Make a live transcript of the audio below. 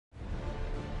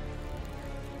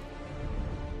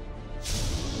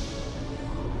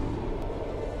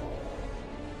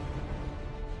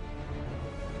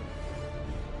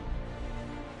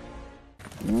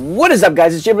What is up,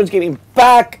 guys? It's HBRa3 Gaming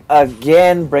back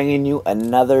again, bringing you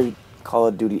another Call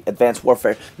of Duty Advanced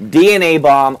Warfare DNA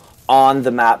bomb on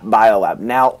the map BioLab.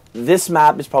 Now, this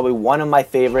map is probably one of my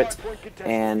favorites,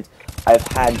 and I've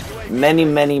had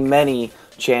many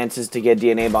chances to get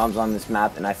DNA bombs on this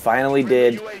map, and I finally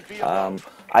did.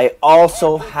 I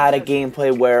also had a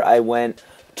gameplay where I went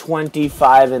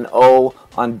 25-0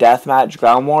 on Deathmatch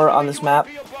Ground War on this map,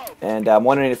 and I'm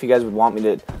wondering if you guys would want me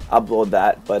to upload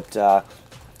that, but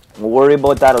we'll worry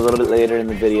about that a little bit later in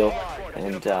the video.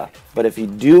 And but if you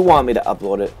do want me to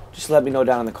upload it, just let me know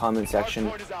down in the comment section,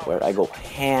 where I go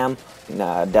ham in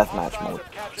deathmatch mode.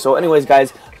 So anyways,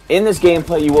 guys, in this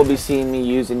gameplay you will be seeing me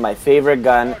using my favorite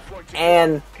gun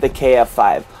and the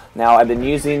KF5. Now, I've been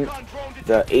using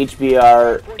the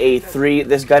HBRa3.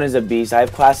 This gun is a beast. I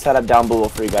have class set up down below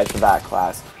for you guys for that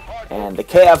class. And the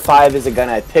KF5 is a gun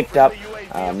I picked up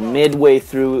midway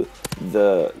through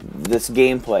this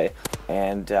gameplay,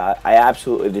 and I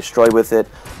absolutely destroyed with it.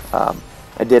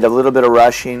 I did a little bit of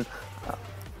rushing.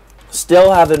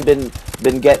 Still haven't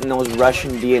been getting those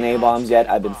Russian DNA bombs yet.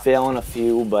 I've been failing a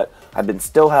few, but I've been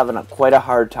still having quite a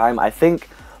hard time. I think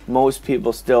most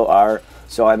people still are.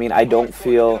 So I mean, I don't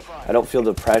feel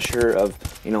the pressure of,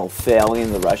 you know,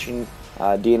 failing the Russian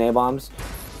DNA bombs.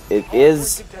 It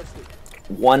is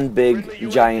one big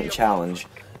giant challenge,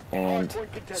 and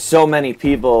so many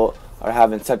people are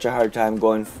having such a hard time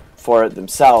going for it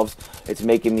themselves. It's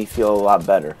making me feel a lot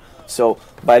better. So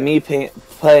by me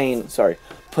playing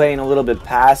a little bit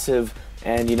passive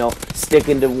and, you know,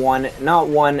 sticking to not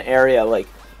one area, like,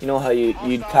 you know how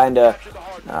you'd kind of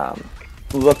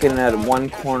looking at one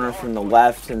corner from the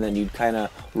left, and then you'd kind of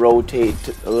rotate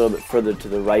a little bit further to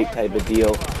the right type of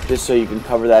deal, just so you can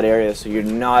cover that area so you're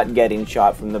not getting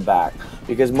shot from the back.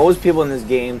 Because most people in this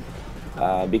game,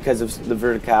 because of the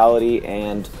verticality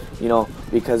and, you know,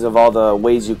 because of all the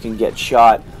ways you can get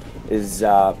shot, is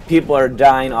people are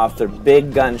dying off their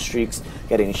big gun streaks,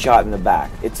 getting shot in the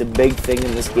back. It's a big thing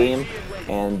in this game,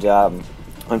 and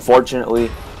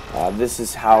unfortunately this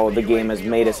is how the game has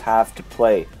made us have to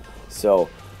play. So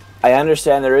I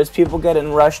understand there is people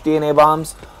getting rushed DNA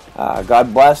bombs,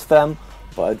 God bless them,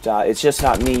 but it's just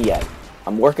not me yet.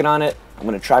 I'm working on it. I'm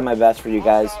going to try my best for you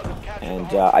guys, and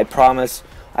I promise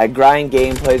I grind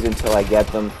gameplays until I get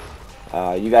them.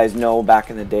 You guys know back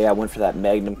in the day I went for that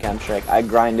Magnum Chem Strike. I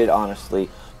grinded, honestly,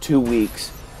 2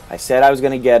 weeks. I said I was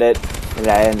going to get it, and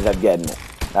I ended up getting it.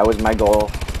 That was my goal.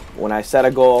 When I set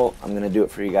a goal, I'm going to do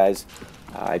it for you guys.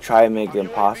 I try and make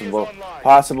it possible.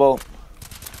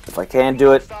 If I can't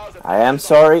do it, I am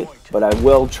sorry, but I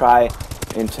will try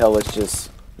until it's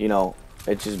just, you know,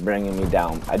 it's just bringing me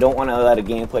down. I don't want to let a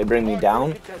gameplay bring me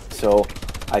down, so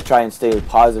I try and stay as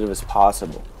positive as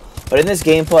possible. But in this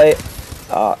gameplay,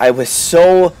 I was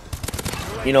so,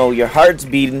 you know, your heart's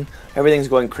beating, everything's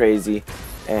going crazy,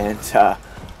 and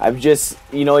I'm just,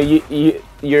 you know,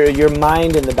 your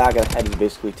mind in the back of the head is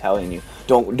basically telling you,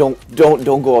 don't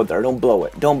go out there, don't blow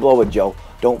it, Joe,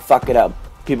 don't fuck it up.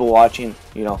 People watching,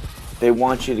 you know, they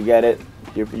want you to get it.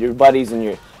 Your buddies and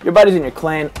your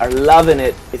clan are loving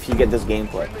it if you get this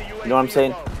gameplay. You know what I'm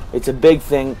saying? It's a big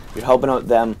thing. You're helping out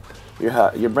them.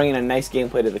 You're bringing a nice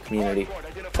gameplay to the community.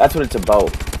 That's what it's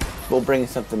about. We'll bring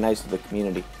something nice to the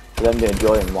community for them to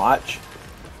enjoy and watch.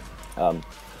 And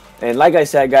like I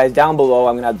said, guys, down below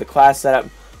I'm gonna have the class set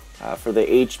up for the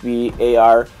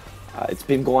HBRa3. It's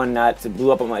been going nuts. It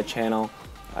blew up on my channel.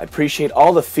 I appreciate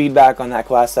all the feedback on that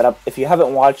class setup. If you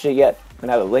haven't watched it yet, I'm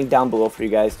gonna have a link down below for you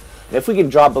guys. And if we can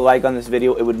drop a like on this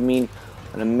video, it would mean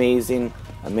an amazing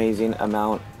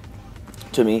amount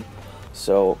to me.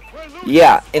 So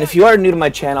yeah, and if you are new to my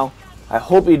channel, I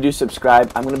hope you do subscribe.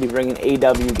 I'm gonna be bringing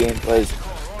AW gameplays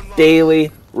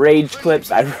daily, rage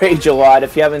clips. I rage a lot.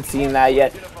 If you haven't seen that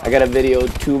yet, I got a video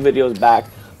 2 videos back,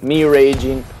 me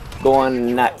raging,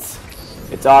 going nuts.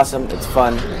 It's awesome, it's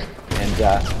fun,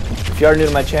 and if you are new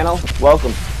to my channel,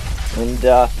 welcome. And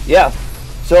yeah,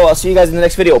 so I'll see you guys in the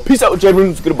next video. Peace out,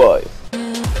 HBRa3. Goodbye.